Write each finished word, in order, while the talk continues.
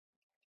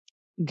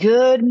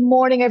Good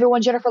morning,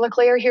 everyone. Jennifer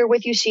LeClaire here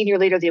with you, Senior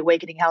Leader of the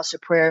Awakening House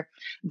of Prayer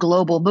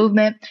Global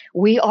Movement.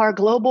 We are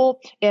global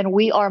and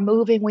we are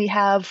moving. We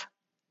have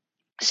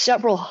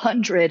several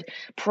hundred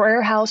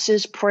prayer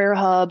houses, prayer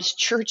hubs,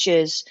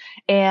 churches,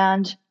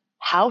 and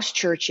house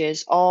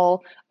churches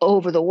all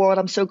over the world.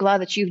 I'm so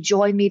glad that you've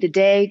joined me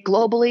today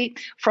globally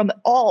from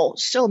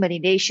so many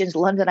nations.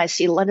 London, I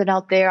see London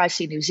out there. I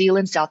see New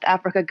Zealand, South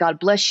Africa. God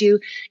bless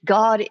you.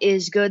 God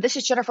is good. This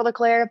is Jennifer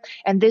LeClaire,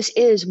 and this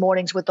is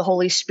Mornings with the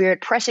Holy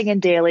Spirit, pressing in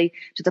daily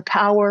to the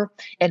power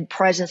and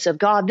presence of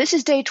God. This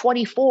is day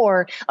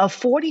 24 of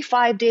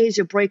 45 days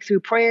of breakthrough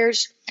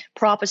prayers,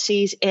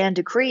 prophecies, and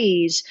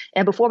decrees.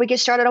 And before we get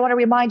started, I want to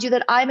remind you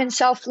that I'm in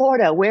South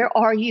Florida. Where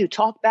are you?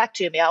 Talk back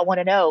to me. I want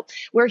to know.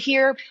 We're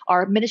here.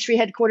 Our ministry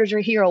headquarters are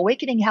here,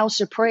 Awakening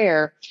House of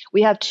Prayer.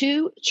 We have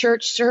two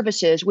church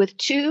services with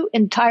two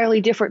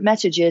entirely different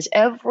messages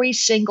every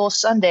single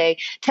Sunday,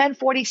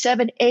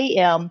 10:47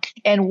 a.m.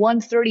 and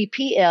 1:30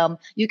 p.m.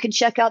 You can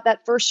check out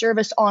that first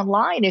service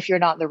online if you're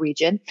not in the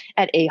region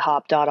at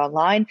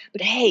ahop.online.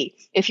 But hey,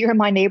 if you're in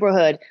my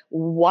neighborhood,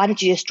 why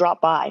don't you just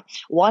drop by?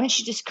 Why don't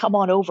you just come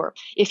on over?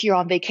 If you're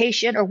on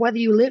vacation or whether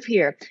you live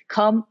here,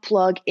 come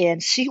plug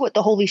in, see what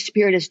the Holy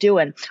Spirit is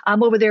doing.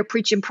 I'm over there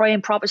preaching,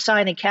 praying,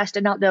 prophesying, and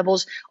casting out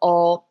devils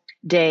all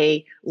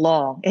day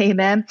long.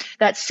 Amen.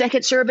 That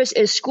second service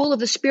is School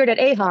of the Spirit at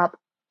AHOP.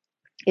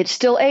 It's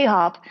still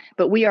AHOP,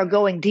 but we are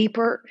going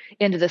deeper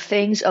into the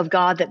things of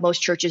God that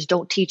most churches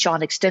don't teach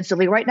on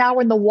extensively. Right now,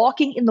 we're in the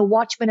Walking in the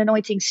Watchman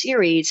Anointing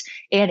series,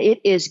 and it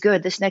is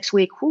good. This next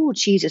week,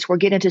 Jesus, we're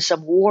getting into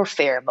some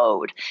warfare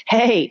mode.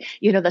 Hey,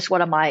 that's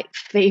one of my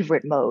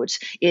favorite modes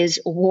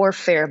is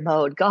warfare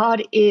mode.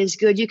 God is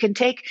good. You can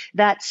take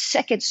that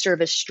second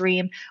service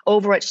stream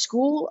over at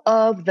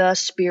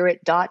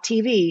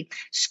schoolofthespirit.tv,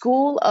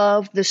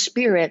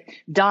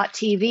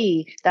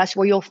 schoolofthespirit.tv. That's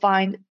where you'll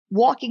find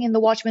Walking in the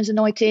Watchman's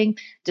Anointing,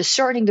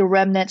 Discerning the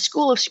Remnant,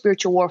 School of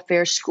Spiritual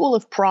Warfare, School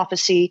of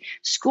Prophecy,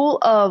 School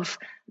of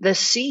the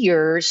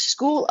Seers,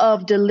 School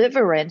of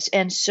Deliverance,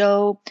 and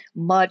so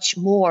much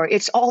more.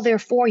 It's all there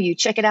for you.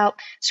 Check it out,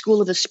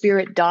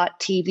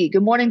 schoolofthespirit.tv.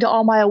 Good morning to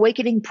all my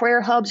Awakening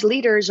Prayer Hubs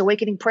leaders,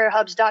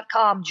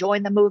 awakeningprayerhubs.com.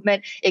 Join the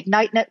movement.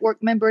 Ignite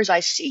Network members,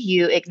 I see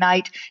you,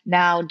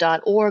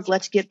 ignitenow.org.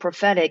 Let's get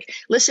prophetic.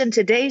 Listen,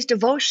 today's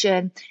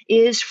devotion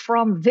is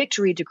from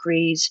Victory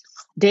Decrees,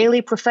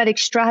 Daily Prophetic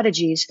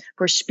Strategies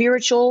for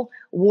Spiritual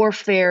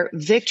Warfare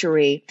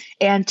Victory.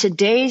 And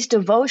today's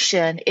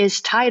devotion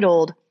is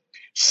titled,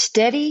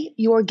 Steady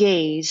Your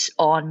Gaze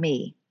on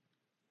Me.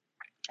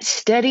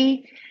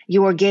 Steady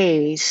your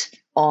gaze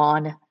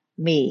on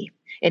me.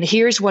 And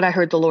here's what I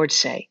heard the Lord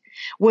say.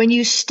 When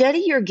you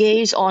steady your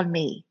gaze on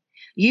me,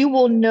 you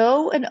will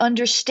know and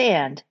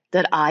understand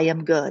that I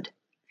am good,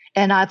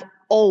 and I've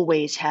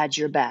always had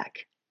your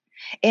back.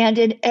 And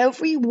in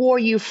every war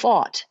you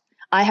fought,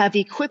 I have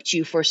equipped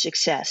you for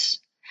success.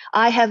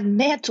 I have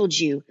mantled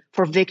you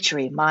for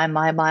victory. My.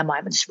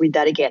 Let's read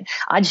that again.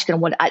 I'm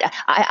sorry, I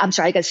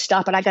got to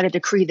stop it. I got to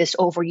decree this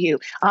over you.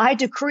 I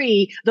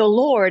decree the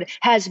Lord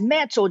has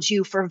mantled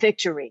you for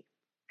victory.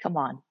 Come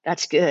on,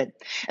 that's good.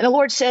 And the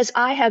Lord says,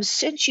 I have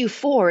sent you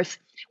forth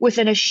with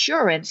an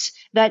assurance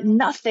that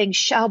nothing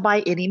shall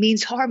by any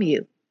means harm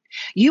you.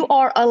 You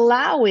are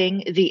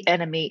allowing the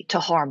enemy to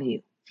harm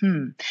you.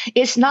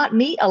 It's not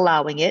me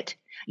allowing it.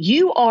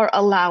 You are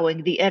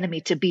allowing the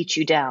enemy to beat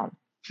you down.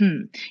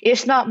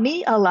 It's not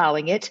me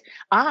allowing it.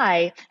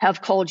 I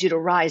have called you to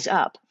rise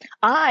up.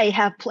 I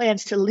have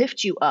plans to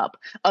lift you up.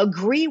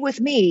 Agree with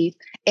me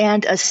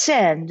and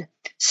ascend,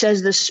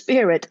 says the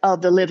Spirit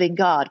of the living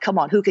God. Come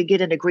on, who can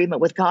get in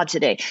agreement with God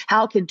today?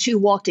 How can two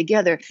walk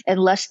together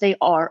unless they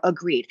are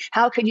agreed?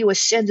 How can you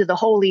ascend to the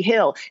holy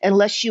hill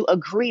unless you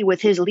agree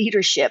with his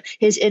leadership,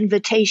 his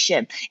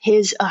invitation,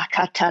 his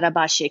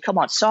katarabashe? Come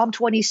on, Psalm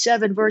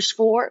 27, verse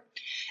 4.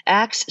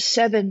 Acts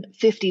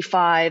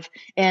 7:55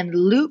 and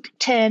Luke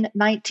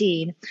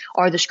 10:19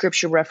 are the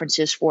scripture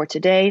references for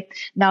today.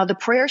 Now, the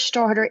prayer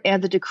starter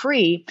and the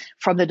decree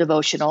from the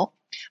devotional.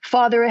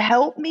 Father,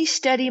 help me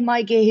steady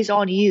my gaze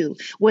on you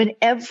when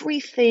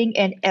everything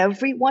and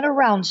everyone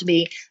around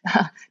me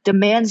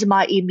demands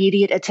my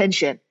immediate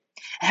attention.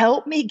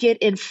 Help me get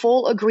in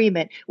full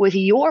agreement with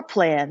your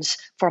plans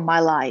for my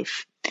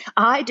life.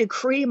 I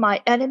decree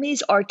my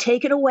enemies are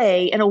taken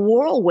away in a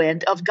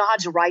whirlwind of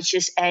God's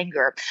righteous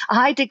anger.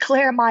 I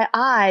declare my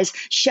eyes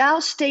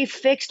shall stay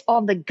fixed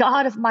on the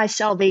God of my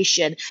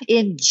salvation.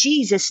 In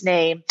Jesus'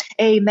 name,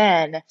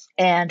 amen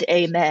and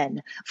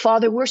amen.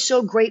 Father, we're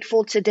so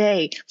grateful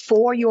today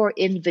for your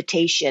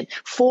invitation,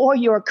 for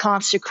your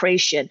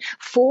consecration,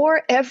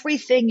 for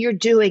everything you're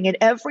doing and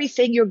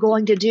everything you're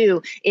going to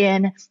do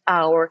in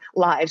our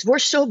lives. We're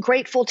so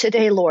grateful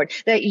today, Lord,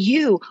 that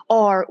you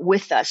are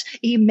with us.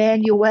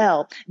 Emmanuel.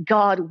 Emmanuel,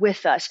 God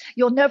with us.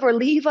 You'll never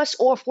leave us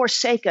or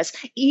forsake us,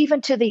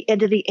 even to the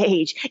end of the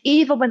age.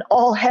 Even when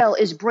all hell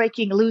is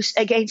breaking loose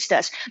against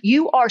us,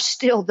 you are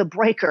still the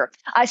breaker.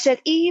 I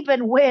said,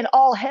 even when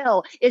all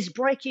hell is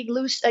breaking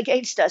loose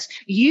against us,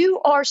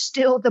 you are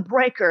still the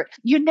breaker.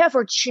 You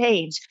never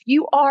change.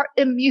 You are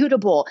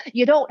immutable.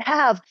 You don't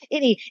have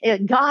any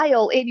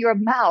guile in your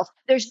mouth.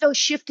 There's no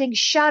shifting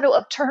shadow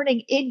of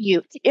turning in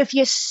you. If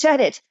you said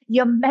it,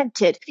 you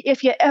meant it.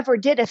 If you ever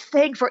did a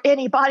thing for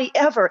anybody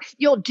ever,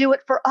 you'll do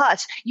it for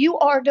us. You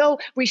are no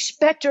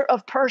respecter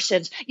of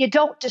persons. You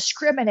don't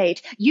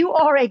discriminate. You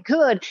are a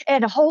good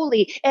and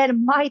holy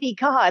and mighty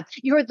God.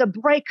 You're the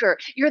breaker.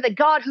 You're the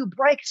God who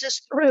breaks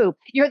us through.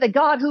 You're the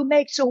God who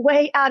makes a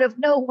way out of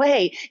no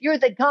way. You're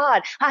the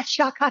God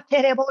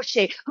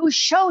who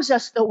shows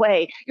us the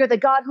way. You're the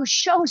God who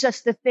shows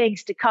us the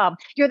things to come.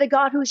 You're the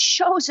God who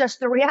shows us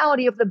the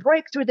reality of the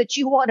breakthrough that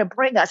you want to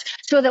bring us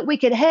so that we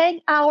can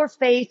hang our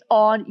faith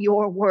on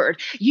your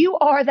word. You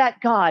are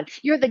that God.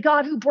 You're the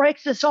God who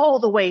breaks us all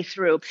the way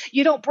through.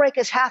 You don't break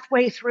us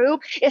halfway through.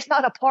 It's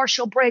not a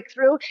partial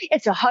breakthrough.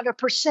 It's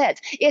 100%.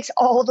 It's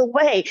all the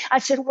way. I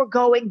said, we're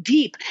going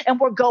deep and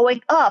we're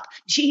going up.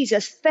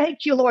 Jesus,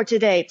 thank you, Lord,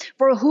 today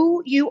for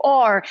who you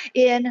are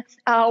in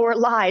our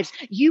lives.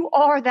 You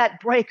are that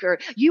breaker.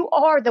 You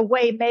are the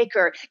way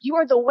maker. You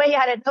are the way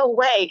out of no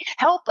way.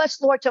 Help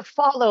us, Lord, to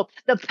follow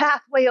the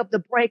pathway of the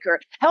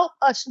breaker. Help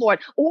us, Lord,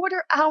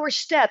 order our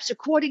steps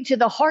according to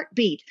the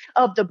heartbeat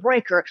of the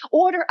breaker.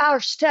 Order our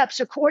steps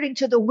according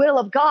to the will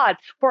of God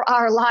for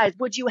our lives.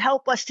 Would you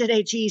help us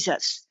today,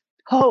 Jesus?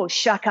 Oh,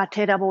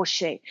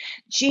 shakateraboshe.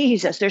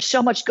 Jesus, there's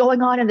so much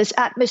going on in this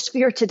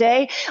atmosphere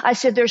today. I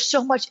said there's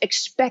so much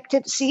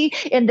expectancy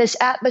in this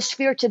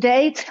atmosphere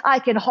today. I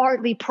can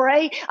hardly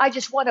pray. I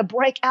just want to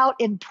break out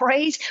in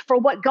praise for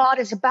what God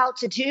is about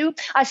to do.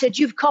 I said,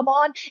 you've come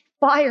on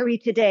fiery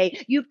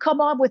today. You've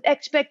come on with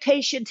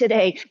expectation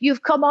today.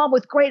 You've come on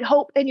with great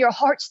hope in your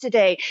hearts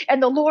today.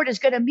 And the Lord is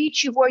going to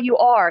meet you where you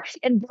are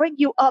and bring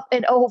you up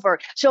and over.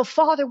 So,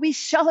 Father, we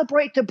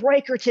celebrate the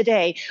breaker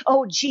today.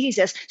 Oh,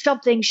 Jesus,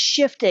 something's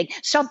shifting.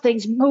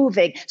 Something's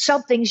moving.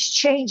 Something's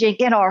changing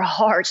in our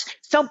hearts.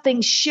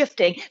 Something's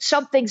shifting.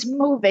 Something's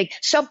moving.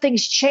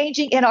 Something's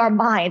changing in our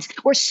minds.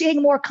 We're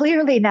seeing more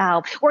clearly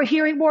now. We're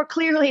hearing more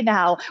clearly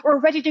now. We're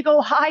ready to go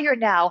higher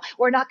now.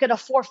 We're not going to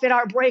forfeit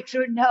our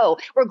breakthrough. No,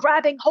 we're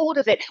grabbing hold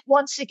of it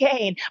once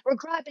again. We're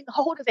grabbing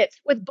hold of it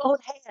with both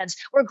hands.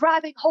 We're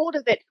grabbing hold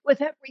of it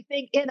with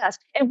everything in us.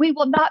 And we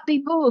will not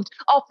be moved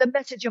off the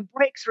message of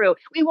breakthrough.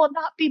 We will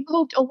not be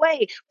moved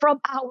away from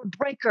our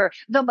breaker,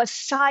 the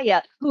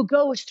Messiah who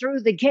goes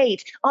through the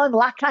gate.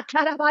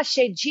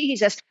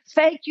 Jesus,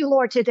 thank you,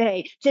 Lord,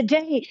 today.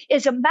 Today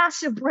is a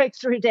massive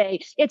breakthrough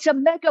day. It's a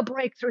mega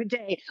breakthrough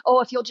day.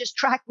 Oh, if you'll just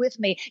track with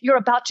me, you're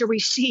about to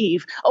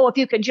receive. Oh, if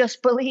you can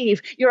just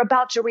believe, you're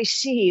about to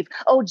receive.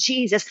 Oh,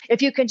 Jesus,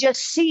 if you can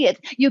just see it,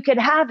 you can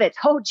have it.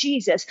 Oh,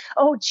 Jesus.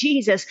 Oh,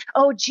 Jesus.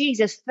 Oh,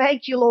 Jesus.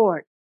 Thank you,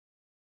 Lord.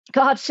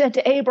 God said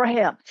to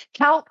Abraham,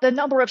 count the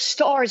number of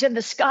stars in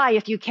the sky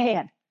if you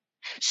can.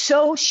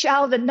 So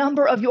shall the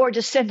number of your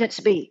descendants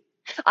be.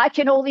 I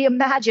can only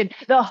imagine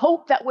the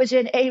hope that was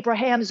in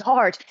Abraham's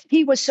heart.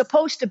 He was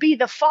supposed to be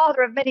the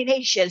father of many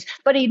nations,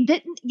 but he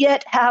didn't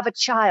yet have a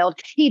child.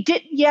 He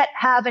didn't yet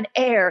have an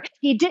heir.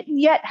 He didn't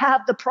yet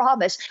have the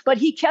promise, but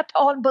he kept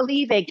on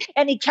believing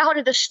and he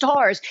counted the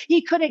stars.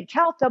 He couldn't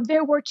count them.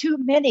 There were too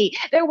many.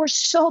 There were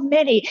so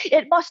many.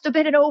 It must have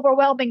been an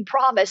overwhelming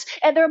promise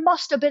and there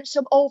must have been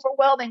some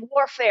overwhelming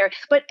warfare.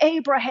 But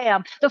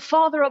Abraham, the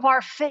father of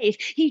our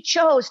faith, he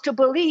chose to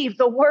believe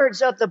the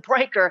words of the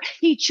breaker.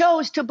 He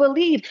chose to believe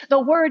the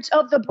words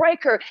of the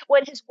breaker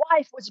when his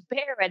wife was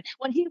barren,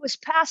 when he was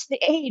past the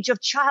age of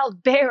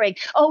childbearing.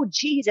 Oh,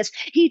 Jesus,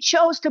 he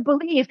chose to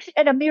believe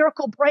in a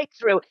miracle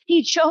breakthrough.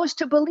 He chose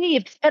to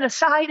believe in a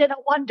sign and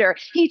a wonder.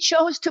 He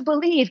chose to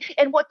believe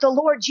in what the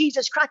Lord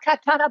Jesus,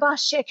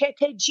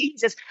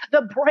 Jesus,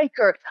 the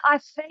breaker. I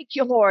thank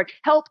you, Lord.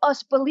 Help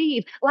us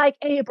believe like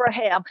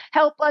Abraham.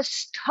 Help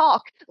us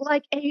talk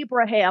like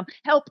Abraham.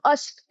 Help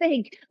us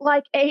think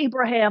like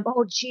Abraham.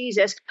 Oh,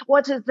 Jesus,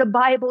 what does the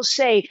Bible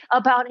say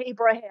about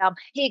Abraham?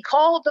 He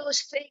called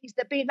those things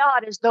that be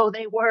not as though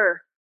they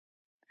were.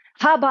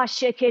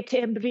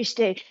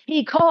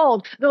 He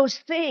called those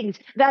things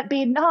that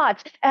be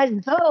not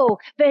as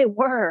though they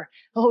were.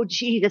 Oh,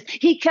 Jesus.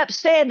 He kept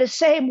saying the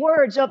same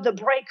words of the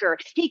breaker.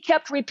 He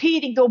kept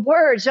repeating the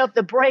words of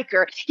the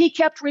breaker. He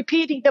kept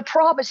repeating the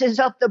promises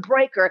of the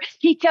breaker.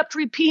 He kept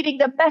repeating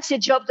the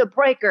message of the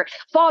breaker.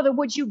 Father,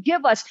 would you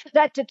give us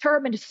that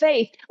determined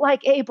faith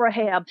like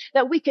Abraham,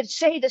 that we could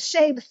say the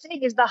same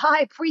thing as the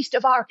high priest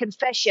of our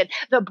confession,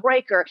 the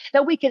breaker,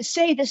 that we can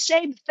say the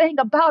same thing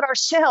about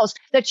ourselves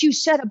that you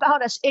said about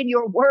about us in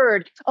your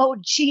word. Oh,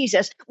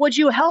 Jesus, would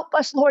you help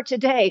us, Lord,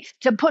 today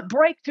to put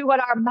breakthrough in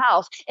our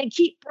mouth and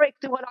keep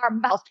breakthrough in our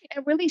mouth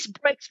and release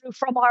breakthrough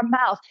from our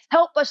mouth.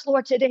 Help us,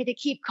 Lord, today to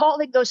keep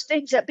calling those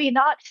things that be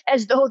not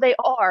as though they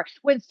are.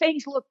 When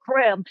things look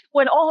grim,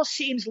 when all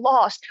seems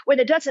lost, when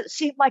it doesn't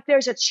seem like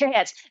there's a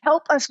chance,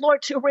 help us,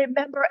 Lord, to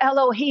remember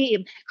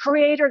Elohim,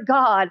 Creator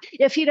God.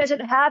 If he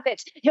doesn't have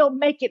it, he'll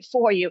make it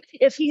for you.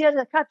 If he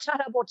doesn't,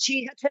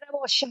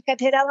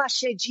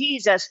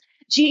 Jesus,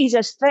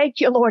 Jesus, thank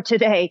you, Lord,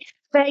 today.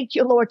 Thank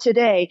you, Lord,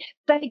 today.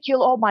 Thank you.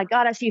 Oh my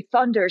God, I see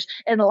thunders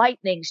and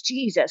lightnings.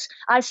 Jesus,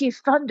 I see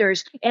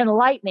thunders and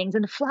lightnings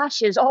and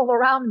flashes all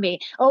around me.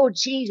 Oh,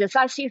 Jesus,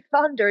 I see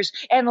thunders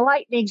and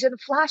lightnings and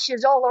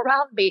flashes all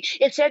around me.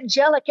 It's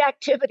angelic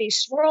activity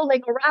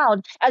swirling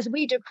around as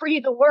we decree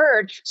the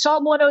word.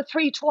 Psalm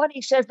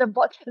 103:20 says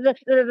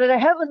the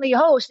heavenly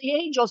host, the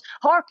angels,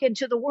 hearken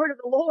to the word of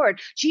the Lord.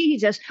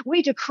 Jesus,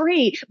 we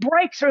decree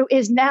breakthrough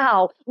is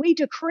now. We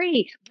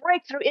decree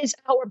breakthrough is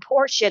our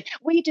portion.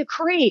 We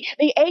decree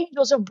the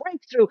angels of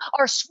breakthrough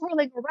are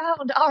swirling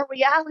around our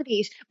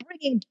realities,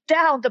 bringing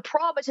down the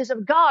promises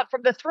of God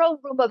from the throne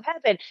room of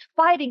heaven,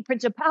 fighting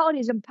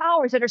principalities and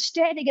powers that are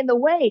standing in the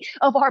way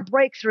of our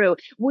breakthrough.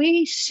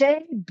 We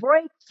say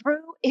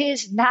breakthrough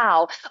is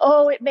now.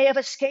 Oh, it may have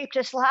escaped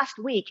us last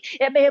week.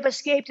 It may have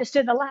escaped us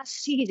in the last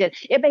season.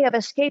 It may have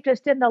escaped us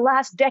in the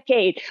last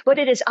decade, but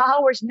it is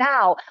ours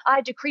now.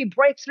 I decree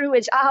breakthrough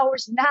is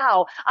ours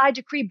now. I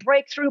decree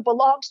breakthrough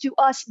belongs to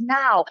us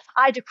now.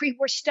 I decree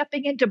we're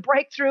stepping into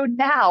breakthrough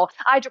now.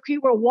 I decree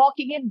we're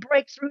walking in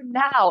breakthrough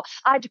now.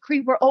 I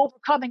decree we're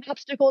overcoming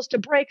obstacles to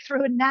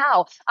breakthrough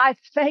now. I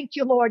thank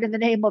you, Lord, in the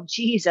name of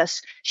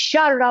Jesus.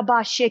 Jesus.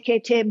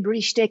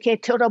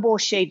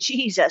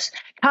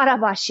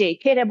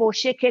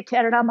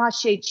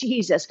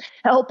 Jesus.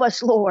 Help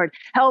us, Lord.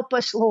 Help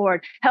us,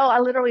 Lord. Hell, I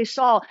literally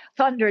saw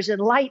thunders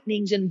and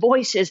lightnings and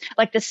voices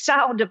like the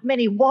sound of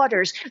many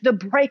waters. The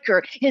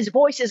breaker, his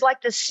voice is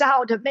like the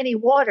sound of many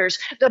waters.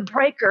 The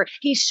breaker,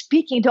 he's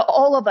speaking to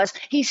all of us.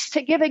 He's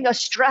giving us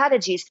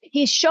strategies.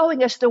 He's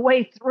showing us the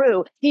way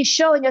through. He's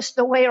showing us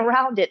the way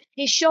around it.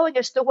 He's showing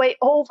us the way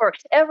over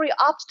every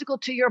obstacle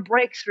to your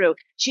breakthrough.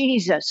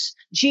 Jesus,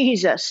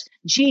 Jesus,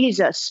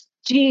 Jesus,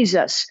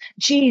 Jesus,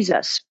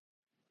 Jesus,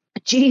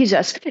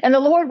 Jesus. And the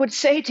Lord would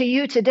say to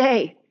you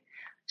today,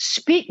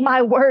 speak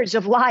my words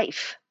of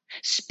life.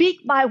 Speak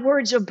my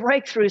words of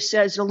breakthrough,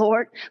 says the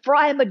Lord, for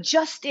I am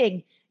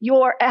adjusting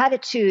your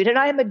attitude and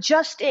I am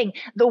adjusting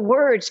the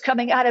words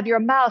coming out of your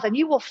mouth, and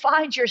you will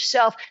find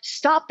yourself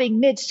stopping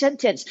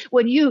mid-sentence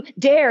when you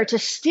dare to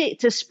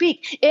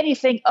speak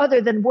anything other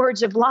than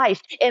words of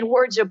life and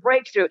words of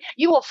breakthrough.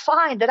 You will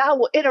find that I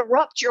will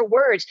interrupt your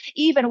words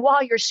even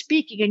while you're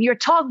speaking, and your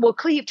tongue will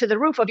cleave to the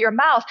roof of your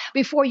mouth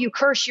before you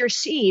curse your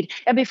seed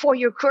and before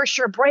you curse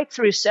your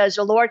breakthrough, says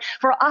the Lord.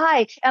 For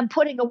I am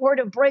putting a word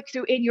of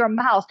breakthrough in your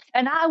mouth,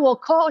 and I will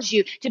cause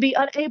you to be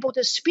unable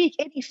to speak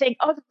anything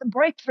other than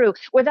breakthrough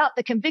without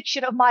the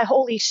conviction of my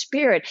Holy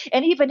Spirit.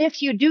 And even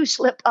if you do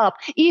slip up,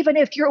 even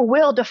if your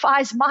will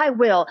defies my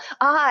will,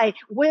 I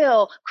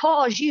will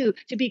cause you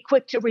to be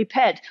quick to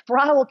repent. For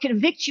I will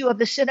convict you of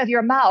the sin of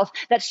your mouth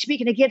that's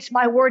speaking against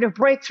my word of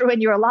breakthrough in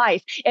your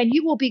life. And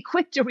you will be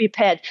quick to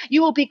repent.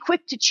 You will be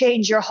quick to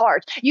change your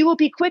heart. You will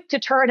be quick to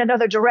turn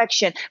another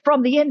direction.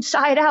 From the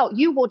inside out,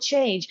 you will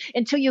change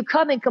until you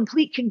come in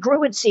complete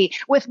congruency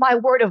with my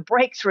word of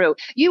breakthrough.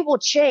 You will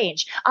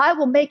change. I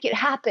will make it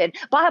happen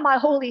by my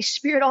Holy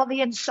Spirit on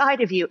the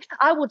inside of you.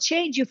 I will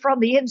change you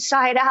from the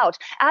inside out.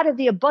 Out of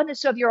the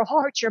abundance of your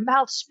heart, your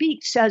mouth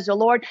speaks, says the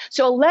Lord.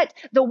 So let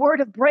the word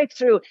of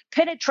breakthrough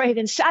penetrate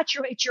and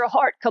saturate your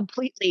heart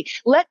completely.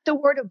 Let the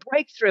word of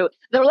breakthrough,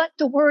 let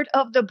the word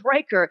of the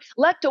breaker,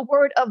 let the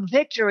word of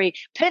victory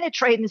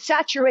penetrate and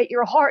saturate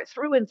your heart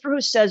through and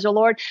through, says the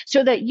Lord,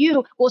 so that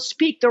you will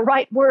speak the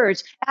right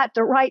words at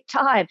the right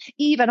time,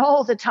 even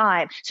all the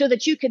time, so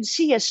that you can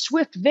see a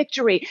swift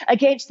victory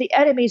against the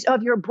enemies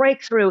of your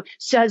breakthrough,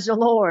 says the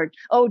Lord.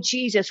 Oh,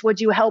 Jesus, would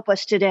you help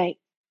us today?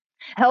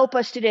 Help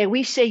us today.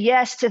 We say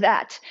yes to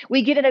that.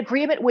 We get in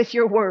agreement with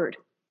your word.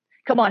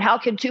 Come on, how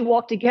can two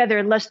walk together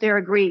unless they're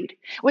agreed?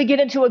 We get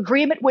into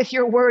agreement with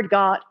your word,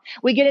 God.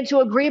 We get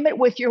into agreement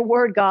with your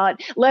word, God.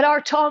 Let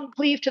our tongue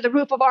cleave to the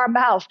roof of our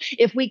mouth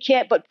if we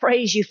can't but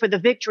praise you for the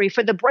victory,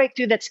 for the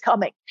breakthrough that's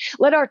coming.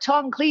 Let our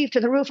tongue cleave to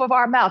the roof of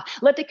our mouth.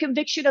 Let the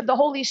conviction of the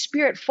Holy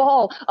Spirit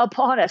fall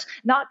upon us,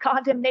 not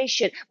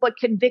condemnation, but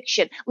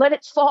conviction. Let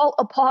it fall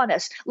upon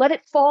us. Let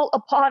it fall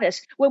upon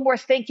us when we're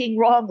thinking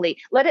wrongly.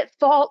 Let it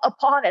fall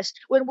upon us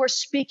when we're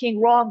speaking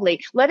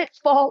wrongly. Let it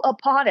fall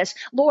upon us.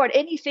 Lord,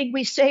 anything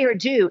we say or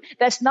do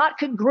that's not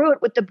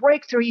congruent with the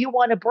breakthrough you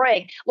want to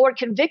bring, Lord,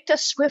 convict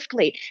us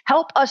swiftly.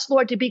 Help us,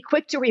 Lord, to be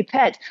quick to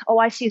repent. Oh,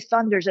 I see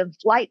thunders and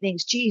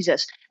lightnings.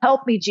 Jesus,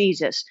 help me,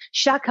 Jesus.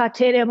 We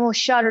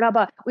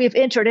have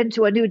entered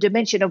into a new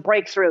dimension of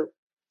breakthrough.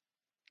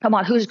 Come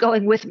on, who's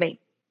going with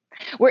me?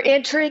 We're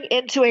entering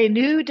into a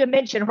new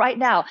dimension right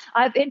now.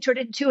 I've entered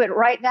into it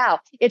right now.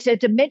 It's a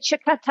dimension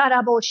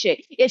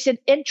kataraboshe. It's an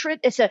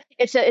entrance.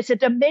 It's a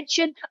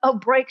dimension of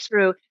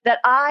breakthrough that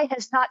eye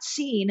has not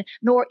seen,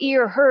 nor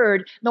ear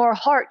heard, nor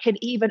heart can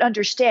even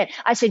understand.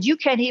 I said, you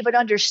can't even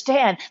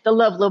understand the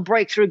level of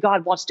breakthrough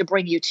God wants to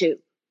bring you to.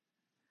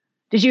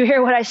 Did you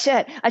hear what I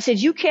said? I said,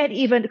 you can't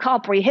even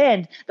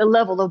comprehend the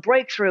level of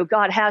breakthrough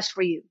God has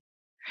for you.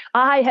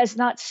 Eye has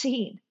not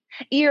seen.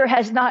 Ear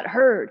has not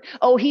heard.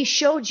 Oh, he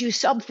showed you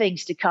some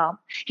things to come.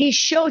 He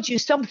showed you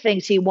some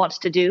things he wants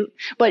to do.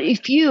 But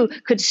if you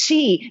could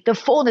see the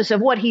fullness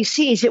of what he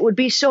sees, it would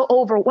be so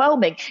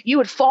overwhelming. You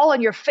would fall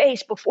on your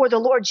face before the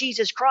Lord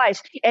Jesus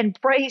Christ and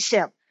praise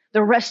him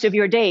the rest of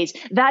your days.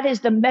 That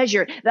is the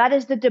measure. That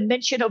is the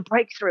dimension of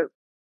breakthrough.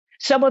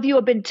 Some of you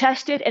have been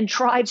tested and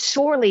tried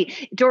sorely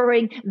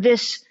during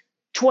this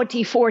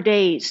 24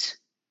 days.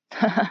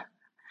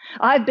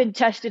 I've been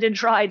tested and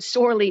tried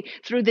sorely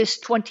through this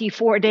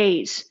 24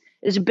 days.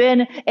 It's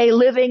been a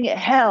living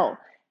hell.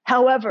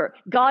 However,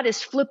 God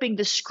is flipping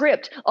the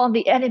script on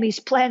the enemy's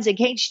plans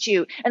against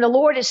you. And the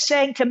Lord is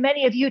saying to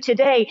many of you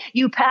today,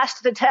 you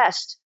passed the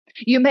test.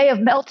 You may have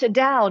melted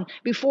down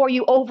before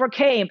you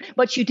overcame,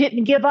 but you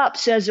didn't give up,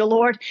 says the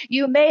Lord.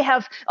 You may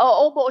have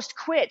almost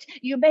quit.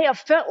 You may have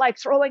felt like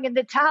throwing in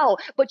the towel,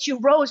 but you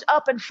rose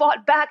up and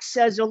fought back,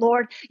 says the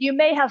Lord. You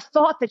may have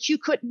thought that you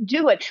couldn't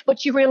do it,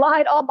 but you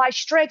relied on my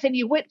strength and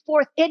you went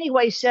forth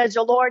anyway, says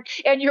the Lord.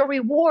 And your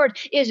reward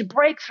is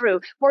breakthrough,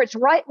 for it's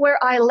right where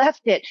I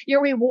left it.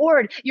 Your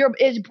reward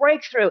is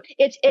breakthrough.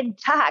 It's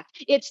intact.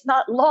 It's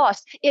not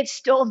lost. It's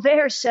still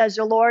there, says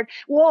the Lord.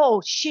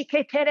 Whoa,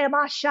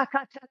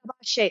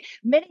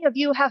 many of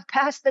you have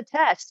passed the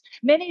test.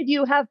 Many of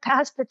you have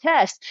passed the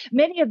test.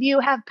 Many of you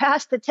have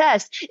passed the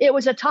test. It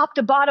was a top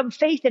to bottom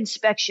faith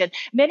inspection.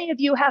 Many of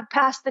you have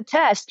passed the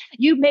test.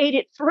 You made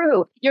it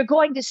through. You're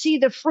going to see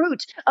the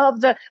fruit of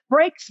the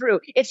breakthrough.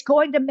 It's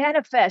going to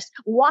manifest.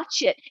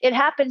 Watch it. It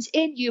happens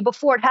in you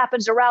before it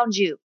happens around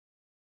you.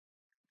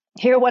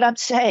 Hear what I'm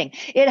saying?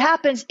 It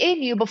happens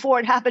in you before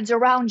it happens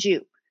around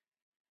you.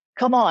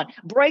 Come on.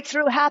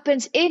 Breakthrough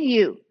happens in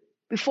you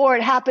before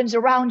it happens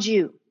around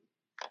you.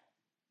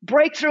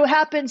 Breakthrough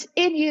happens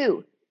in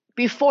you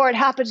before it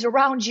happens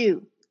around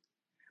you.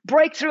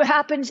 Breakthrough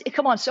happens,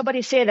 come on,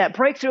 somebody say that.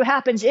 Breakthrough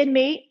happens in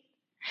me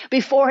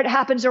before it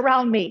happens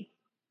around me.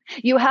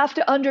 You have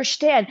to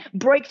understand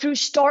breakthrough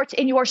starts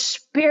in your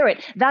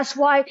spirit. That's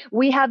why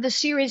we have the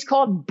series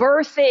called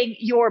Birthing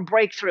Your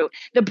Breakthrough.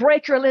 The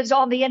breaker lives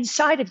on the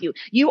inside of you.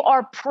 You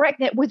are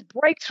pregnant with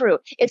breakthrough.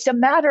 It's a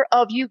matter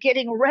of you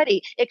getting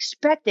ready,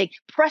 expecting,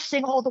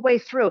 pressing all the way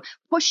through,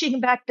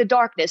 pushing back the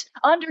darkness,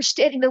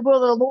 understanding the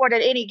will of the Lord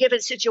at any given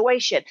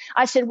situation.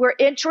 I said, we're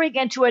entering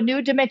into a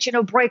new dimension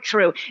of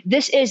breakthrough.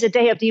 This is a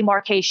day of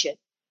demarcation.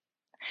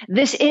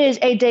 This is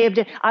a day of,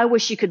 I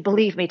wish you could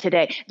believe me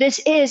today. This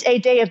is a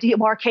day of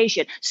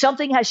demarcation.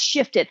 Something has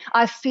shifted.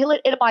 I feel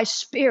it in my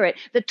spirit.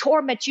 The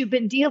torment you've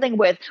been dealing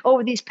with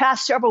over these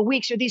past several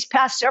weeks or these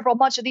past several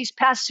months or these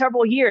past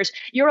several years,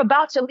 you're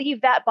about to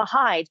leave that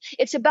behind.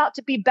 It's about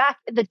to be back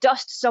in the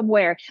dust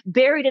somewhere,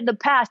 buried in the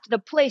past, the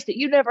place that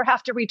you never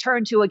have to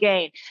return to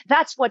again.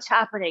 That's what's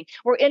happening.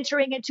 We're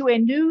entering into a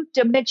new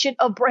dimension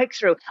of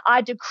breakthrough.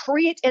 I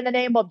decree it in the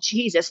name of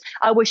Jesus.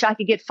 I wish I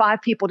could get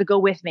 5 people to go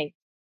with me.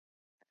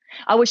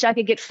 I wish I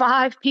could get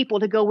 5 people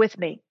to go with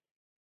me.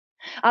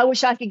 I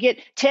wish I could get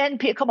 10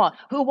 people. Come on.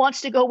 Who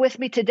wants to go with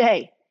me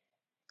today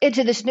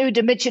into this new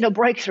dimension of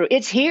breakthrough?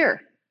 It's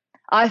here.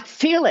 I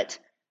feel it.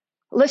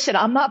 Listen,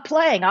 I'm not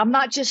playing. I'm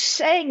not just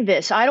saying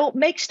this. I don't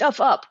make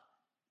stuff up.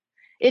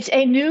 It's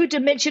a new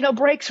dimension of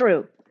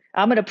breakthrough.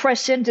 I'm going to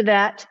press into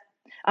that.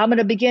 I'm going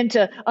to begin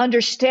to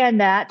understand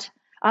that.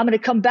 I'm going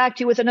to come back to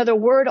you with another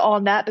word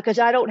on that because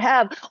I don't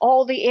have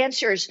all the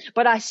answers,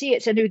 but I see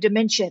it's a new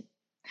dimension.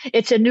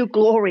 It's a new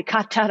glory.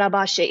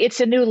 Katarabashe.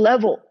 It's a new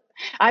level.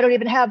 I don't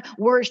even have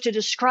words to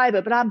describe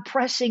it, but I'm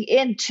pressing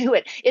into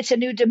it. It's a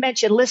new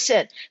dimension.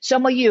 Listen,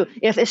 some of you,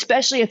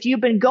 especially if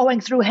you've been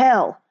going through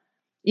hell,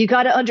 you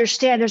got to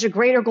understand there's a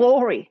greater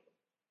glory.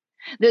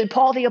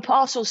 Paul the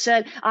Apostle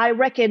said, I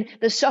reckon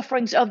the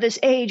sufferings of this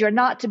age are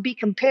not to be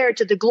compared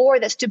to the glory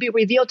that's to be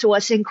revealed to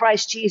us in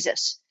Christ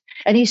Jesus.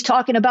 And he's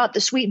talking about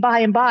the sweet by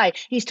and by.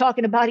 He's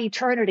talking about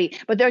eternity.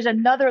 But there's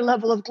another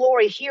level of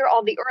glory here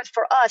on the earth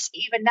for us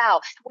even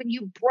now. When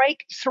you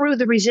break through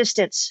the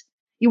resistance,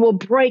 you will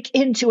break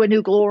into a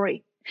new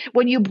glory.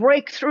 When you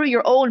break through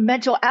your own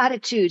mental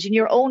attitudes and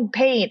your own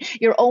pain,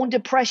 your own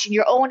depression,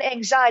 your own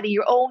anxiety,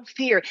 your own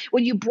fear,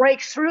 when you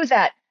break through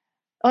that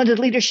under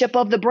the leadership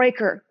of the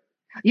breaker,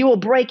 you will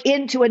break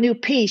into a new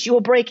peace. You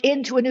will break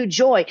into a new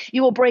joy.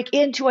 You will break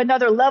into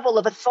another level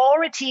of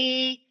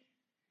authority.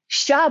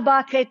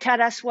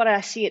 That's what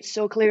I see it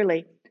so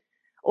clearly.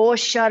 Oh,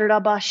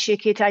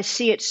 Shadarabashikit, I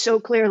see it so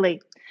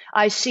clearly.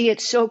 I see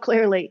it so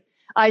clearly.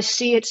 I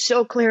see it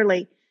so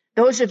clearly.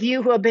 Those of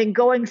you who have been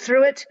going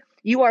through it,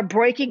 you are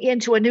breaking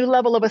into a new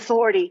level of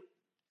authority.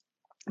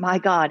 My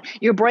God,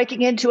 you're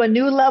breaking into a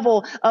new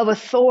level of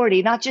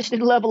authority, not just a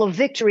new level of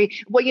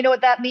victory. Well, you know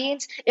what that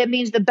means? It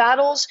means the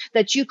battles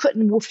that you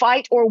couldn't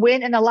fight or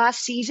win in the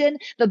last season,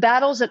 the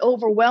battles that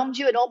overwhelmed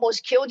you and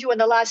almost killed you in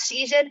the last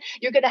season,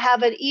 you're going to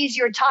have an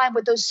easier time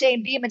with those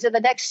same demons in the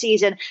next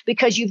season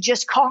because you've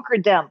just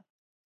conquered them.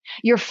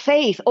 Your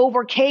faith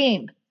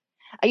overcame.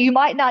 You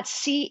might not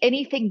see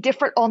anything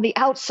different on the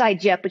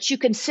outside yet, but you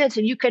can sense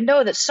and you can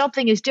know that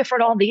something is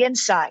different on the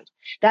inside.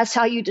 That's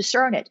how you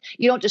discern it.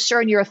 You don't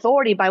discern your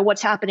authority by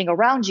what's happening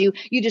around you.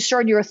 You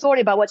discern your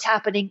authority by what's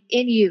happening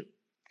in you.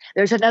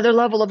 There's another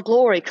level of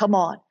glory. Come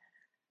on.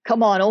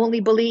 Come on.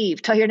 Only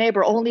believe. Tell your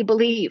neighbor, only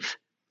believe.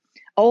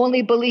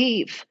 Only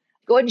believe.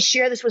 Go ahead and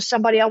share this with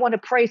somebody. I want to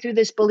pray through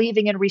this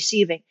believing and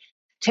receiving.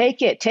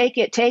 Take it, take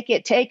it, take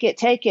it, take it,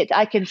 take it.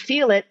 I can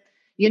feel it.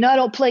 You know, I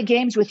don't play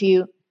games with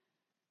you.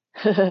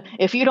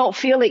 If you don't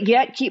feel it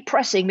yet, keep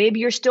pressing. Maybe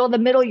you're still in the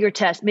middle of your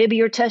test. Maybe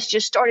your test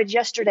just started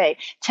yesterday.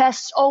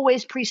 Tests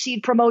always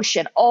precede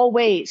promotion.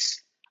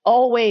 Always,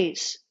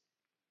 always,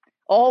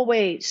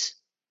 always.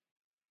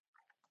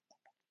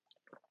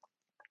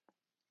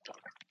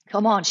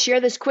 Come on, share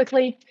this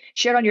quickly.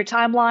 Share it on your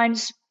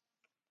timelines.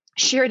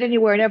 Share it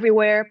anywhere and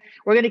everywhere.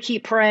 We're going to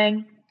keep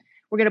praying.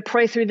 We're going to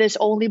pray through this.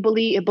 Only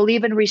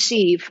believe and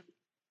receive.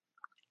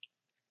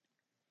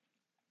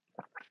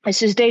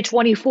 This is day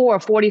 24,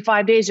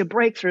 45 days of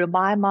breakthrough.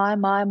 My.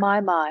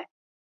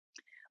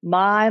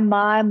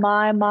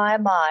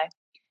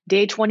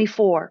 Day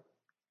 24.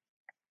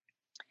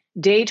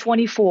 Day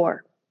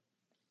 24.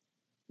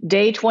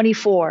 Day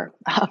 24.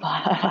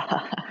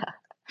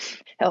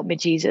 Help me,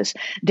 Jesus.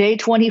 Day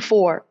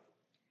 24.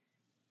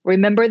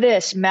 Remember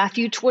this,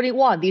 Matthew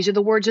 21. These are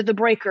the words of the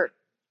breaker.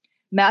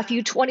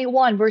 Matthew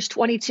 21, verse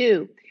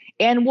 22.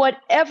 And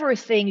whatever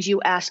things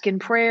you ask in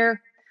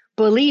prayer,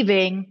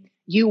 believing,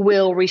 you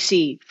will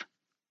receive.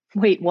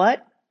 Wait,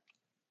 what?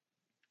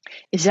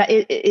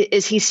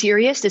 Is he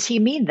serious? Does he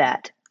mean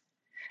that?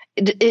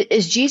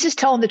 Is Jesus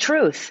telling the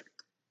truth?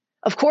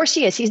 Of course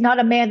he is. He's not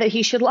a man that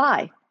he should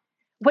lie.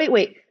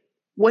 Wait.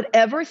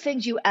 Whatever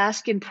things you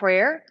ask in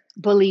prayer,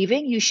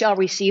 believing, you shall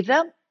receive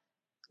them.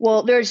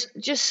 Well, there's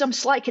just some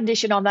slight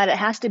condition on that. It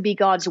has to be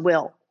God's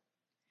will.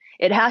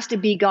 It has to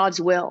be God's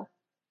will.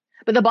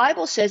 But the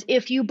Bible says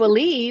if you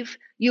believe,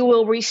 you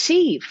will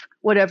receive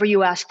whatever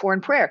you ask for in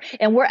prayer.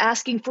 And we're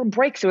asking for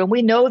breakthrough. And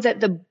we know that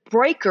the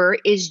breaker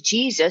is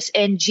Jesus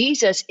and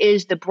Jesus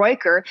is the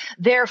breaker.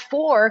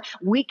 Therefore,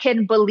 we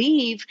can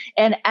believe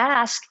and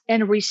ask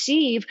and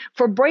receive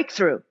for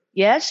breakthrough.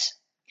 Yes?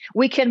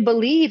 We can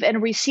believe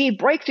and receive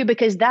breakthrough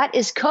because that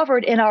is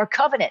covered in our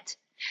covenant.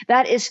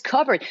 That is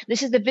covered.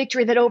 This is the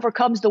victory that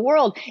overcomes the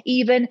world,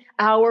 even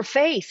our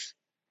faith.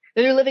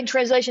 The New Living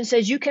Translation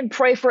says you can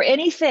pray for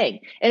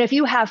anything. And if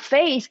you have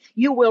faith,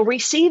 you will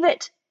receive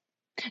it.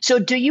 So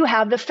do you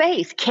have the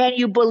faith? Can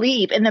you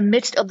believe in the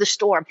midst of the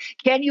storm?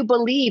 Can you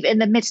believe in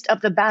the midst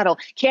of the battle?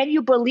 Can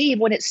you believe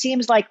when it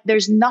seems like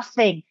there's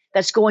nothing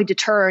that's going to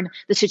turn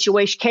the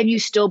situation? Can you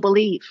still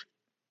believe?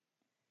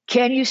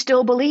 Can you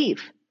still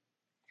believe?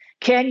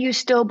 Can you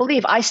still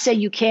believe? I say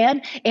you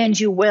can and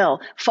you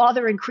will.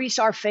 Father, increase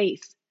our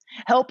faith.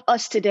 Help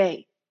us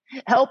today.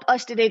 Help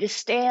us today to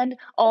stand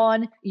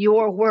on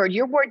your word.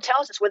 Your word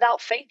tells us without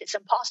faith, it's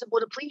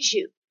impossible to please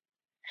you.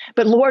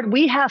 But Lord,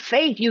 we have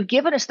faith. You've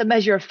given us the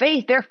measure of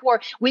faith.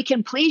 Therefore, we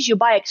can please you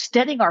by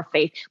extending our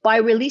faith, by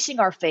releasing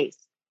our faith.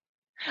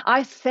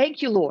 I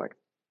thank you, Lord.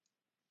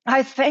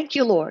 I thank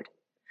you, Lord.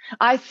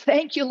 I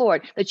thank you,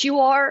 Lord, that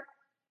you are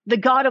the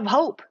God of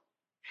hope.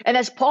 And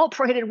as Paul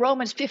prayed in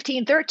Romans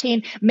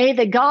 15:13, may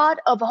the God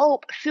of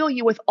hope fill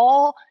you with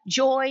all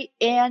joy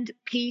and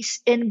peace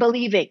in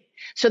believing,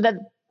 so that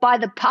by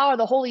the power of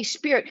the Holy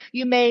Spirit,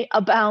 you may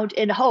abound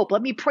in hope.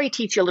 Let me pray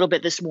teach you a little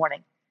bit this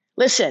morning.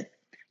 Listen,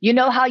 you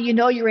know how you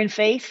know you're in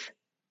faith?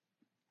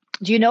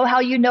 Do you know how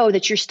you know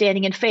that you're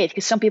standing in faith?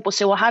 Because some people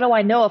say, well, how do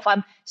I know if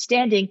I'm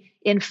standing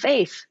in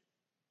faith?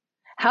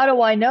 How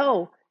do I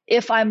know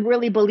if I'm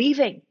really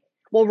believing?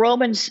 Well,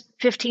 Romans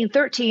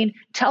 15:13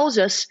 tells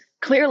us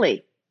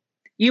clearly,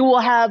 you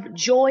will have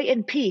joy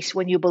and peace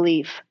when you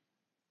believe.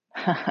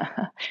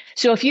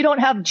 So if you don't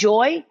have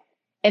joy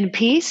and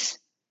peace,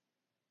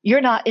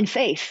 you're not in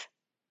faith.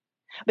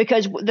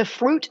 Because the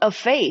fruit of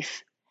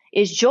faith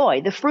is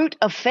joy. The fruit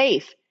of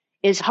faith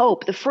is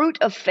hope. The fruit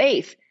of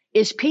faith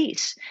is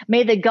peace.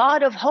 May the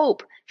God of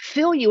hope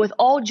fill you with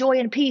all joy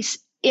and peace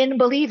in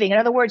believing. In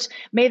other words,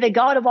 may the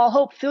God of all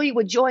hope fill you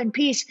with joy and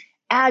peace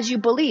as you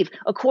believe,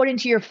 according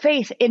to your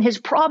faith in his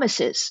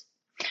promises,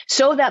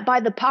 so that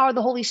by the power of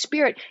the Holy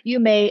Spirit, you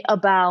may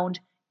abound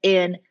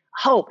in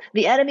hope.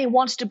 The enemy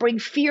wants to bring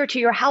fear to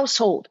your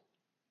household.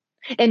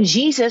 And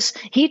Jesus,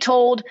 he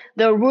told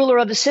the ruler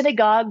of the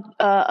synagogue,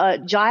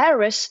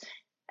 Jairus,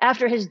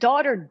 after his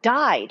daughter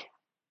died,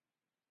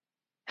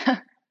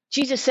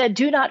 Jesus said,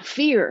 do not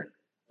fear,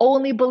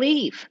 only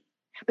believe.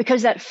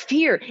 Because that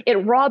fear,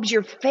 it robs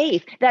your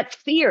faith. That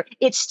fear,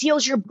 it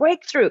steals your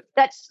breakthrough.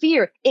 That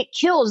fear, it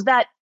kills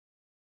that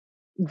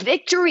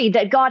victory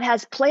that God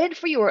has planned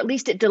for you, or at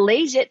least it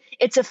delays it.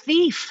 It's a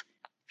thief.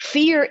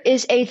 Fear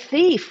is a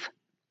thief.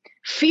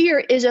 Fear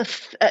is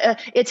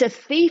it's a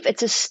thief.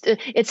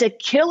 It's a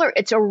killer.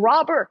 It's a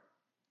robber.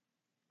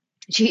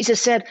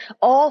 Jesus said,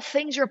 all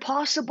things are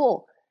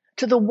possible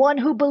to the one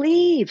who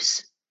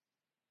believes.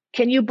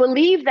 Can you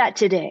believe that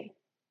today?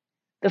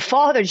 The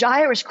father,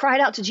 Jairus, cried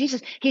out to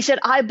Jesus. He said,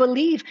 I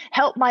believe,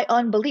 help my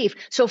unbelief.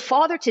 So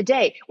Father,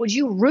 today, would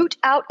you root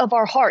out of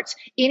our hearts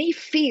any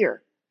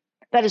fear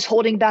that is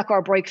holding back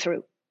our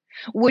breakthrough?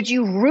 Would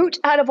you root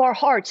out of our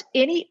hearts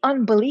any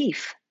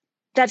unbelief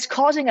that's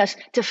causing us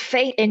to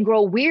faint and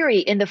grow weary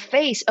in the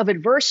face of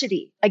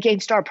adversity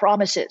against our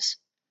promises?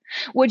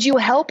 Would you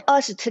help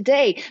us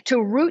today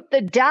to root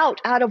the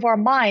doubt out of our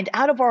mind,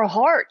 out of our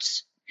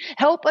hearts?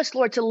 Help us,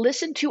 Lord, to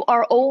listen to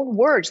our own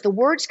words, the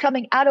words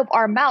coming out of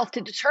our mouth,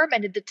 to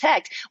determine and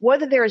detect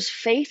whether there is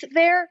faith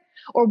there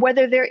or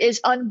whether there is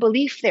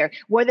unbelief there,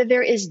 whether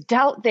there is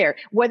doubt there,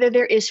 whether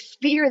there is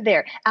fear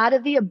there. Out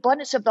of the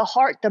abundance of the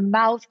heart, the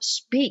mouth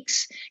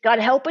speaks. God,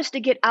 help us to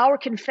get our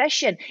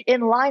confession in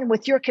line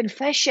with your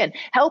confession.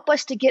 Help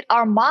us to get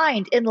our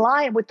mind in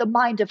line with the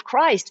mind of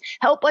Christ.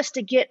 Help us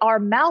to get our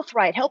mouth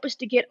right. Help us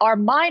to get our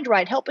mind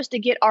right. Help us to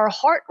get our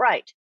heart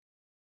right.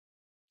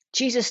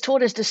 Jesus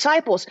told his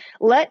disciples,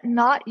 let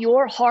not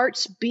your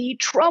hearts be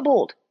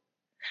troubled.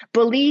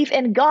 Believe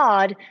in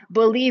God,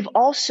 believe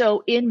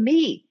also in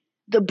me,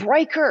 the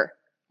breaker.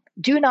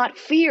 Do not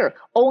fear,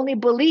 only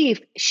believe.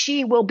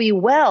 She will be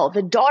well.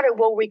 The daughter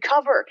will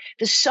recover.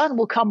 The son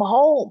will come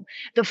home.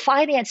 The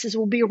finances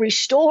will be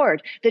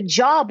restored. The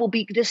job will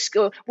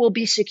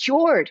be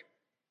secured.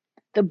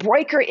 The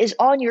breaker is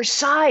on your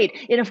side.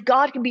 And if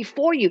God can be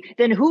for you,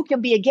 then who can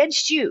be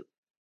against you?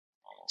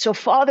 So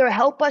Father,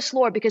 help us,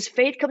 Lord, because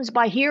faith comes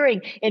by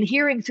hearing and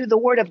hearing through the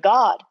word of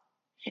God.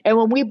 And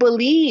when we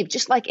believe,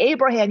 just like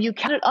Abraham, you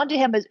counted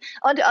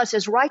unto us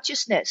as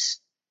righteousness.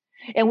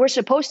 And we're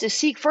supposed to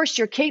seek first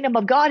your kingdom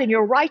of God and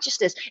your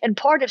righteousness. And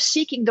part of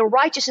seeking the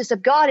righteousness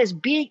of God is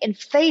being in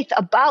faith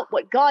about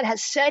what God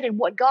has said and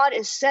what God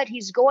has said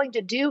he's going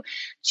to do.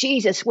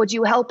 Jesus, would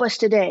you help us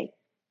today?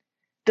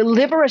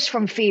 Deliver us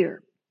from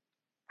fear.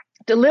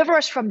 Deliver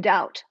us from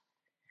doubt.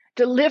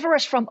 Deliver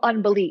us from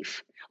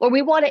unbelief. Or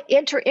we want to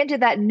enter into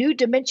that new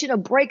dimension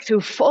of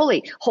breakthrough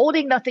fully,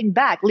 holding nothing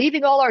back,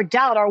 leaving all our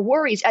doubt, our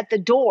worries at the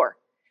door,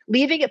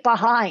 leaving it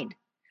behind.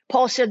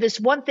 Paul said, this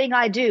one thing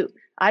I do.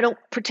 I don't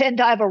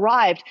pretend I've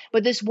arrived,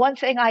 but this one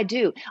thing I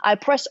do. I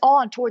press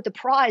on toward the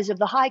prize of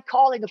the high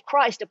calling of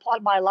Christ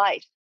upon my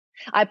life.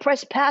 I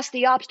press past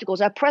the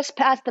obstacles. I press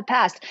past the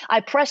past.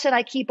 I press and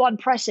I keep on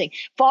pressing.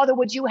 Father,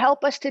 would you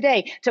help us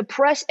today to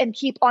press and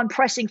keep on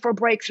pressing for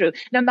breakthrough,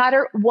 no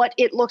matter what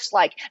it looks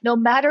like, no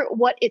matter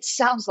what it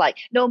sounds like,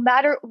 no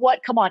matter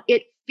what,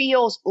 it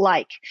feels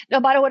like, no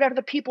matter what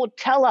other people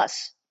tell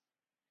us.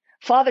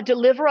 Father,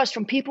 deliver us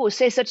from people who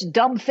say such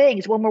dumb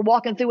things when we're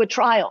walking through a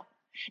trial.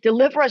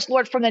 Deliver us,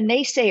 Lord, from the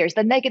naysayers,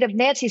 the negative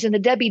Nancys, and the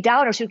Debbie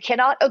Downers who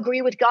cannot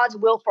agree with God's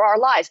will for our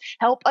lives.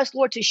 Help us,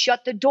 Lord, to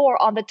shut the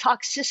door on the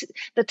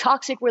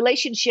toxic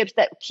relationships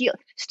that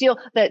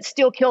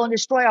still kill and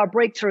destroy our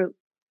breakthrough.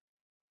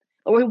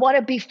 We want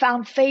to be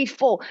found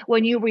faithful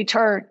when you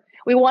return.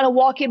 We want to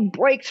walk in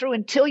breakthrough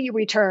until you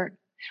return.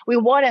 We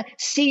want to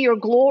see your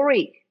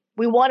glory.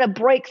 We want to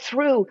break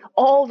through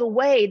all the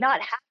way,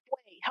 not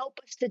halfway. Help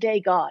us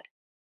today, God.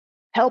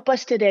 Help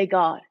us today,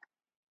 God.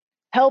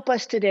 Help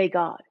us today,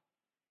 God.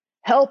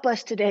 Help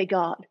us today,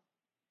 God.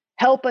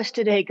 Help us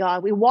today,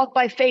 God. We walk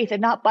by faith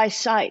and not by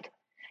sight.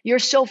 You're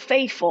so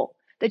faithful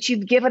that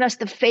you've given us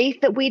the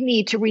faith that we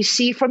need to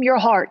receive from your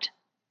heart.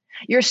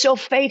 You're so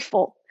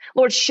faithful.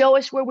 Lord, show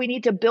us where we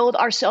need to build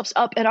ourselves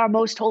up in our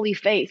most holy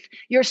faith.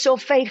 You're so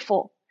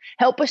faithful.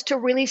 Help us to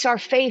release our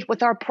faith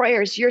with our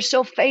prayers. You're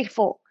so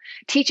faithful.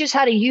 Teach us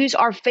how to use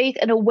our faith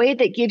in a way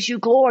that gives you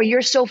glory.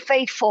 You're so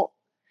faithful.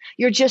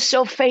 You're just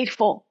so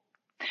faithful.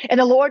 And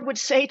the Lord would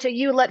say to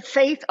you, let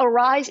faith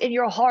arise in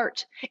your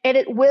heart, and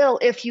it will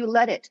if you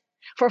let it.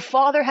 For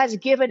Father has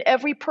given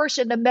every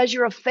person the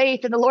measure of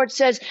faith. And the Lord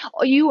says,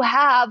 you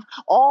have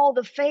all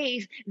the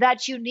faith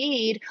that you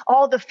need,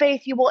 all the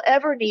faith you will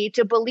ever need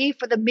to believe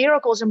for the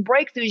miracles and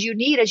breakthroughs you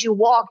need as you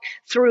walk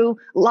through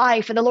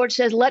life. And the Lord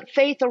says, let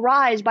faith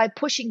arise by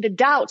pushing the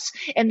doubts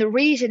and the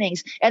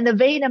reasonings and the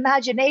vain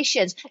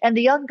imaginations and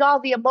the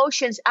ungodly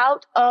emotions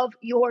out of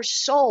your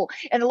soul.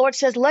 And the Lord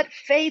says, let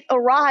faith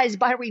arise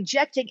by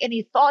rejecting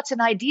any thoughts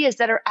and ideas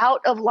that are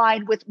out of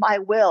line with my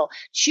will.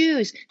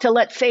 Choose to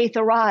let faith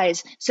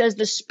arise, says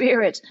the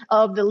Spirit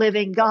of the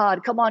living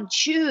God. Come on,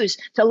 choose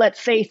to let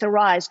faith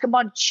arise. Come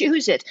on,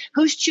 choose it.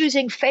 Who's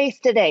choosing faith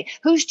today?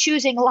 Who's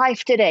choosing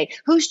life today?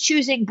 Who's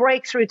choosing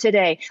breakthrough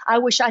today? I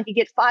wish I could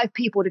get 5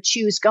 people to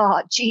choose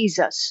God,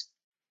 Jesus.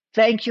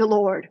 Thank you,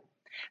 Lord.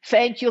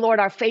 Thank you, Lord.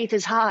 Our faith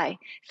is high.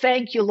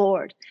 Thank you,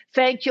 Lord.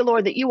 Thank you,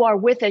 Lord, that you are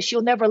with us.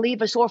 You'll never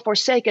leave us or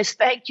forsake us.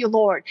 Thank you,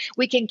 Lord.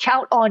 We can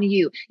count on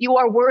you. You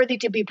are worthy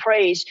to be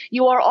praised.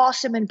 You are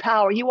awesome in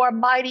power. You are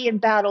mighty in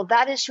battle.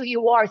 That is who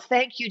you are.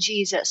 Thank you,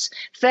 Jesus.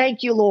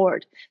 Thank you,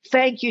 Lord.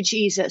 Thank you,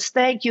 Jesus.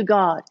 Thank you,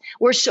 God.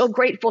 We're so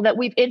grateful that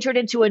we've entered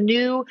into a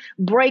new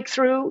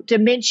breakthrough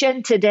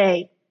dimension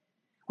today.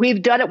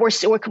 We've done it.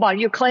 We're come on.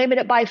 You're claiming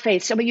it by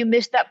faith. Some of you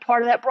missed that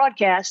part of that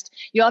broadcast.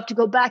 You'll have to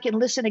go back and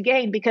listen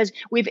again because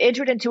we've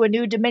entered into a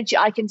new dimension.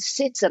 I can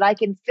sense it. I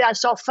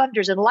saw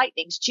thunders and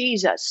lightnings.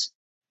 Jesus.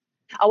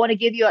 I want to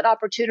give you an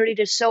opportunity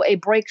to sow a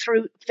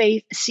breakthrough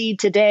faith seed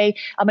today.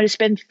 I'm going to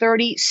spend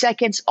 30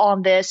 seconds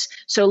on this.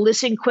 So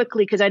listen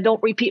quickly because I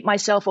don't repeat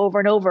myself over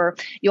and over.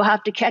 You'll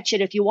have to catch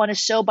it. If you want to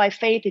sow by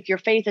faith, if your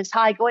faith is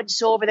high, go ahead and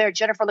sow over there at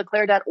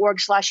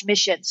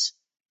jenniferleclaire.org/missions.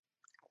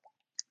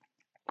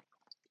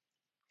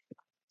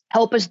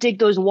 Help us dig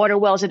those water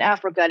wells in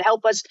Africa and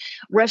help us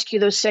rescue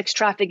those sex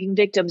trafficking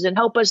victims and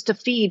help us to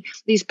feed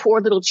these poor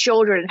little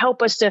children and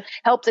help us to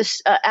help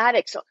this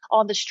addicts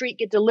on the street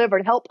get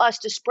delivered. Help us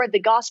to spread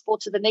the gospel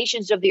to the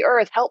nations of the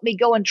earth. Help me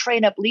go and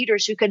train up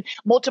leaders who can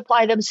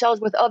multiply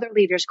themselves with other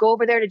leaders. Go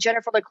over there to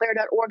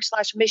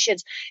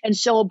jenniferleclaire.org/missions and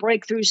sow a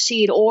breakthrough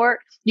seed.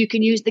 Or you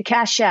can use the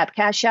Cash App.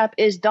 Cash App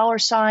is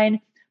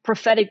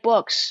 $prophetic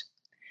books.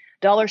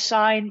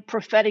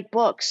 $prophetic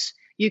books.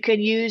 You can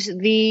use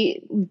the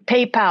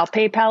PayPal.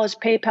 PayPal is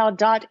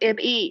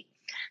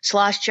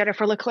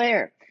paypal.me/Jennifer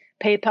LeClaire.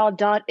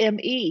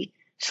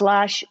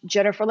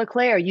 PayPal.me/Jennifer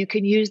LeClaire. You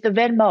can use the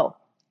Venmo.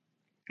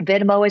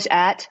 Venmo is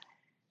at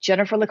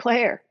Jennifer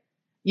LeClaire.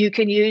 You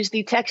can use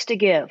the text to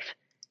give.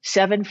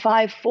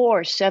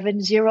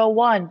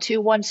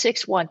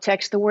 754-701-2161.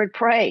 Text the word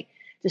pray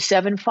to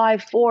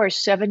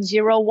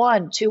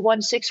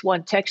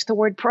 754-701-2161. Text the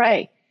word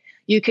pray.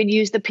 You can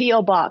use the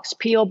P.O. Box,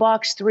 P.O.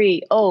 Box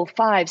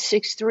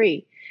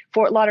 30563,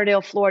 Fort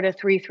Lauderdale, Florida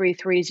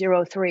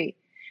 33303.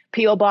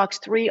 P.O. Box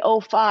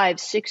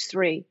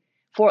 30563,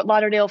 Fort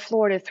Lauderdale,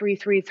 Florida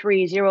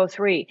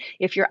 33303.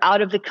 If you're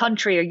out of the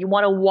country or you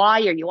want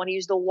to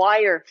use the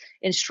wire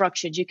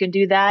instructions, you can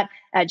do that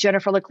at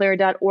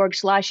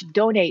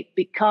jenniferleclaire.org/donate.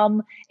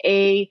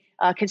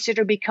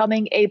 Consider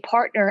becoming a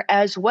partner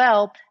as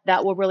well.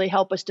 That will really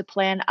help us to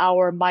plan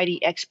our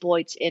mighty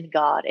exploits in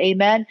God.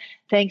 Amen.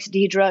 Thanks,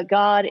 Deidre.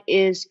 God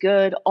is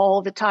good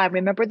all the time.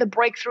 Remember the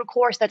breakthrough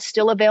course that's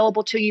still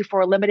available to you for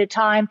a limited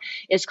time.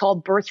 It's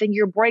called Birthing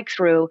Your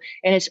Breakthrough,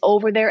 and it's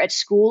over there at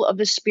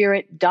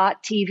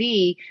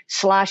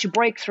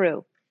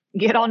schoolofthespirit.tv/breakthrough.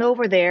 Get on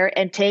over there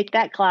and take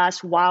that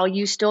class while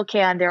you still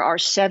can. There are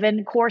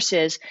 7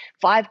 courses,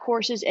 5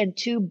 courses and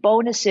 2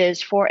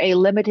 bonuses for a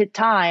limited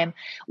time.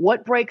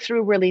 What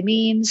breakthrough really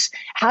means,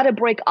 how to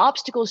break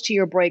obstacles to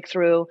your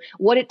breakthrough,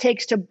 what it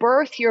takes to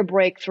birth your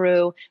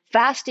breakthrough,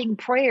 fasting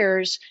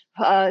prayers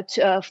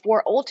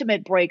for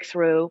ultimate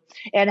breakthrough,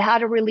 and how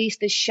to release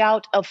the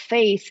shout of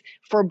faith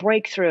for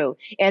breakthrough.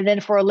 And then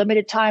for a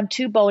limited time,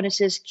 2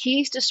 bonuses,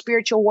 keys to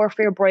spiritual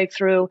warfare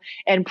breakthrough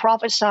and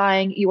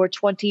prophesying your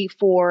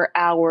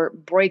 24-hour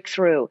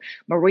breakthrough.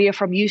 Maria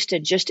from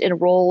Houston just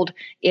enrolled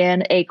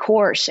in a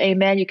course.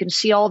 Amen. You can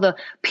see all the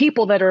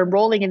people that are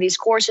enrolling in these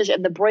courses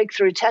and the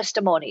breakthrough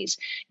testimonies.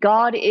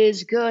 God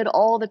is good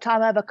all the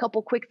time. I have a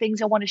couple quick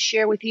things I want to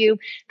share with you.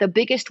 The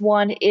biggest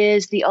one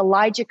is the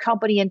Elijah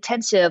Company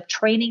Intensive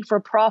Training for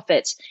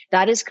Prophets.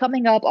 That is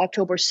coming up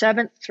October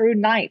 7th through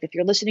 9th. If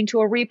you're listening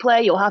to a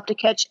replay, you'll have to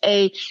catch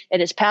and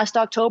it's past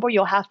October,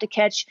 you'll have to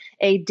catch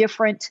a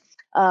different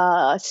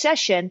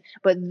session.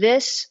 But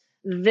this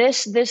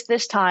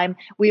time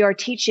we are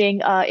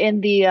teaching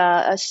in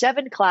the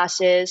 7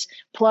 classes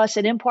plus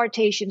an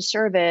impartation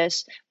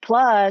service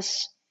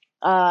plus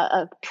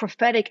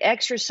prophetic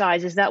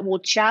exercises that will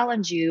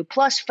challenge you,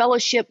 plus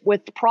fellowship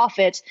with the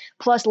prophets,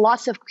 plus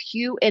lots of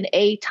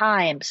Q&A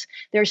times.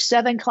 There's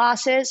 7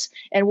 classes,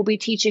 and we'll be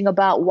teaching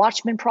about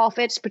watchman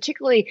prophets,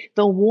 particularly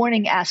the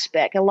warning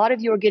aspect. A lot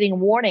of you are getting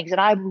warnings, and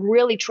I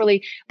really,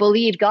 truly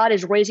believe God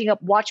is raising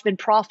up watchman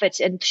prophets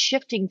and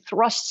shifting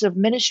thrusts of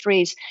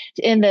ministries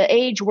in the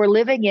age we're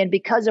living in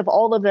because of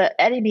all of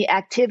the enemy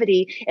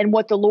activity and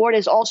what the Lord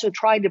is also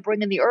trying to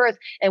bring in the earth.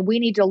 And we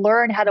need to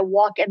learn how to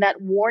walk in that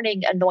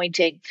warning anointing,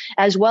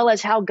 as well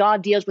as how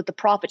God deals with the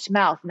prophet's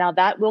mouth. Now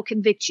that will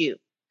convict you.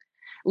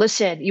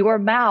 Listen, your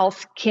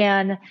mouth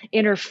can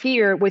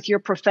interfere with your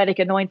prophetic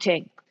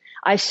anointing.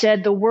 I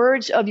said the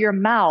words of your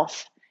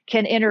mouth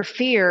can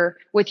interfere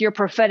with your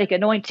prophetic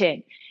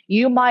anointing.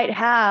 You might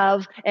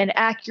have an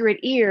accurate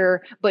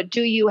ear, but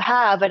do you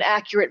have an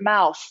accurate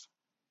mouth?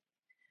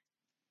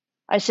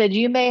 I said,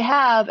 you may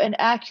have an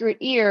accurate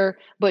ear,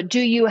 but do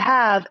you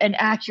have an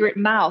accurate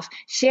mouth?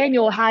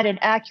 Samuel had an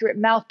accurate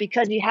mouth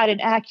because he had an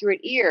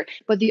accurate ear.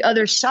 But the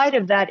other side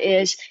of that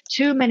is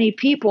too many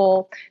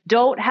people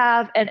don't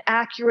have an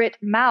accurate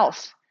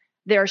mouth.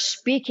 They're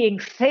speaking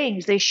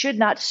things they should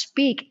not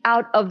speak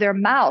out of their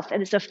mouth,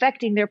 and it's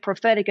affecting their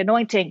prophetic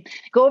anointing.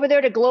 Go over there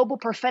to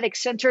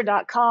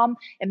globalpropheticcenter.com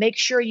and make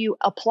sure you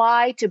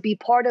apply to be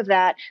part of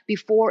that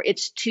before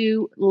it's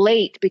too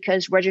late,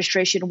 because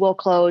registration will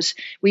close.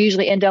 We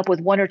usually end up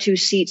with 1 or 2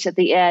 seats at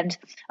the end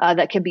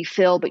that can be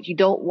filled, but you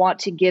don't want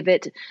to give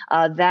it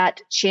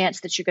that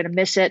chance that you're going to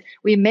miss it.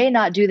 We may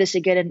not do this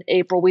again in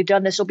April. We've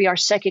done this. Will be our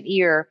 2nd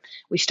year.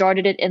 We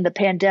started it in the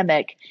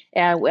pandemic,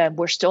 and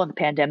we're still in the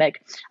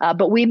pandemic.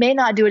 But we may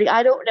not do it.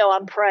 I don't know.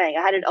 I'm praying.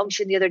 I had an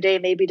unction the other day,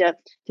 maybe to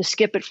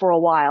skip it for a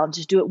while and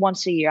just do it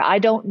once a year. I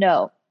don't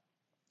know.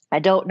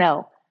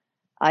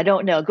 I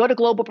don't know. Go to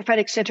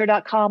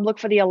globalpropheticcenter.com. Look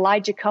for the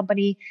Elijah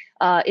Company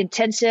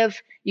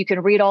intensive. You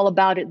can read all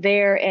about it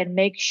there, and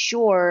make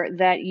sure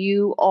that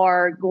you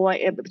are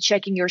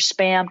checking your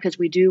spam, because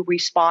we do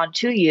respond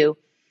to you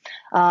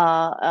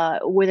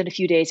within a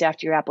few days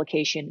after your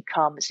application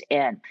comes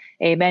in.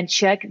 Amen.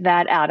 Check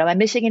that out. Am I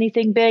missing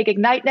anything big?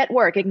 Ignite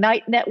Network,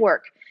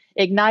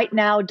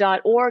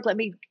 ignitenow.org.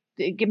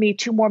 Give me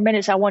 2 more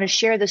minutes. I want to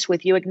share this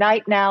with you.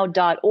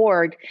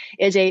 IgniteNow.org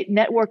is a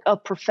network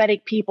of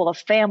prophetic people, a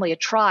family, a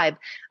tribe,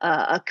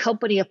 a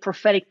company of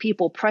prophetic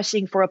people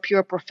pressing for a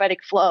pure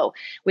prophetic flow.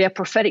 We have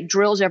prophetic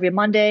drills every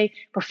Monday,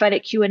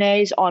 prophetic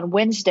Q&As on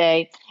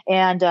Wednesday,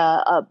 and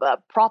a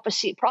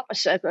prophecy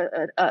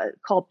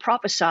called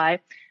Prophesy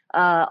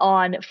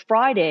on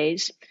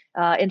Fridays.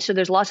 And so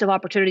there's lots of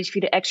opportunities for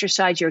you to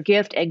exercise your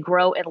gift and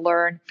grow and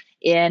learn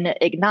in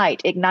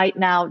Ignite.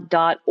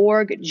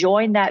 IgniteNow.org.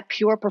 Join that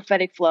pure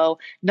prophetic flow.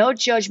 No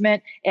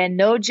judgment and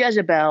no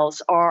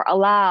Jezebels are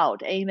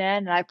allowed.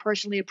 Amen. And I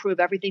personally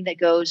approve everything that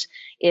goes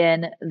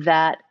in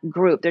that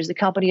group. There's the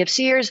company of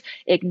seers,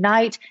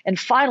 Ignite. And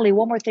finally,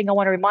 one more thing I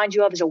want to remind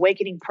you of is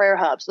Awakening Prayer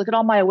Hubs. Look at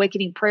all my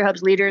Awakening Prayer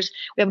Hubs leaders.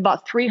 We have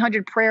about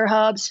 300 prayer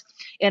hubs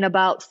in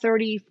about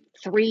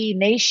 33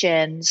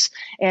 nations,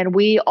 and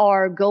we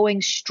are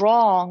going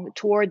strong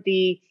toward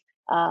the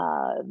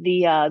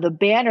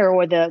banner,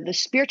 or the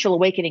spiritual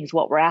awakening is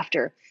what we're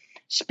after.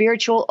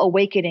 Spiritual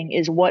awakening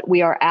is what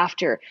we are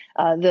after.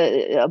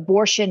 The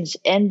abortions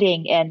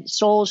ending, and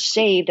souls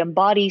saved, and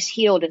bodies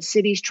healed, and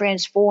cities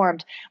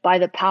transformed by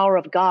the power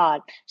of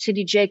God.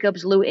 Cindy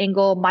Jacobs, Lou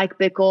Engle, Mike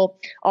Bickle,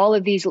 all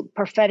of these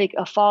prophetic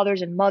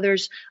fathers and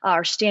mothers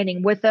are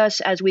standing with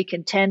us as we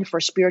contend for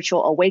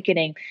spiritual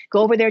awakening.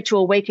 Go over there to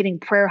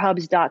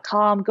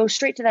awakeningprayerhubs.com. Go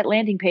straight to that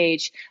landing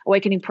page,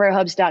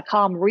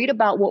 awakeningprayerhubs.com. Read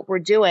about what we're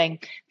doing.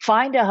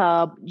 Find a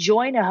hub,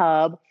 join a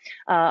hub,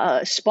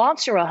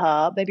 sponsor a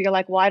hub. Maybe you're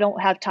like, well, I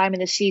don't have time in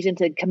this season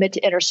to commit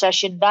to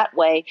intercession that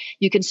way.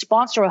 You can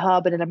sponsor a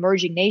hub in an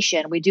emerging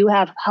nation. We do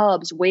have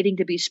hubs waiting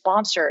to be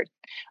sponsored.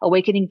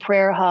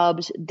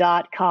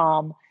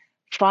 awakeningprayerhubs.com.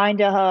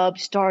 Find a hub,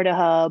 start a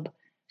hub,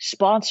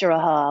 sponsor a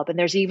hub. And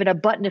there's even a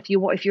button if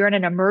you're in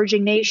an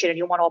emerging nation and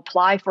you want to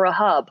apply for a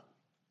hub.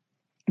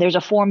 There's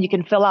a form you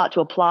can fill out to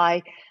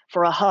apply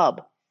for a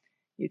hub.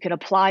 You can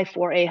apply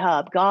for a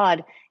hub.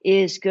 God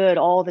is good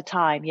all the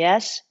time.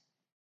 Yes?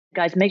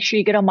 Guys, make sure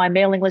you get on my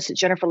mailing list at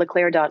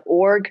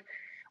jenniferleclaire.org.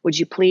 Would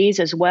you please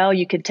as well?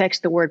 You can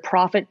text the word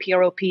prophet,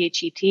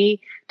 PROPHET,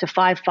 to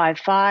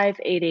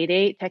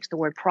 555-888. Text the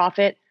word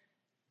prophet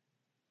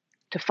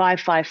to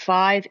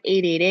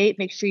 555-888.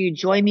 Make sure you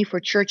join me for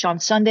church on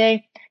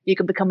Sunday. You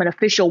can become an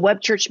official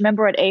web church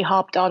member at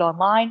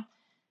ahop.online.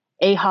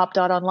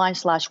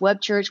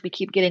 ahop.online/webchurch. We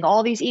keep getting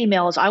all these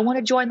emails. I want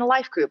to join the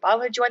life group. I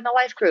want to join the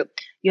life group.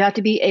 You have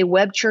to be a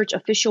web church,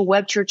 official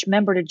web church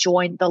member to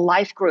join the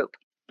life group.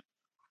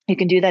 You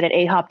can do that at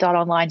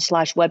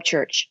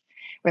ahop.online/webchurch.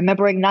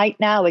 Remember Ignite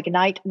Now,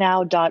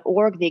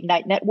 ignitenow.org, the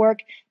Ignite Network,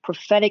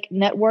 prophetic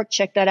network.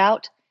 Check that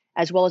out,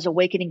 as well as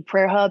Awakening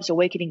Prayer Hubs,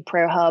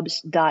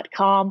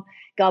 awakeningprayerhubs.com.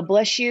 God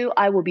bless you.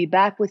 I will be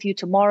back with you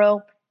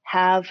tomorrow.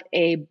 Have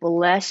a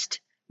blessed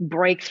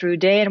breakthrough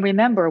day. And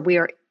remember, we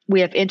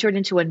have entered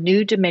into a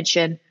new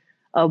dimension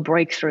of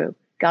breakthrough.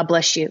 God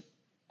bless you.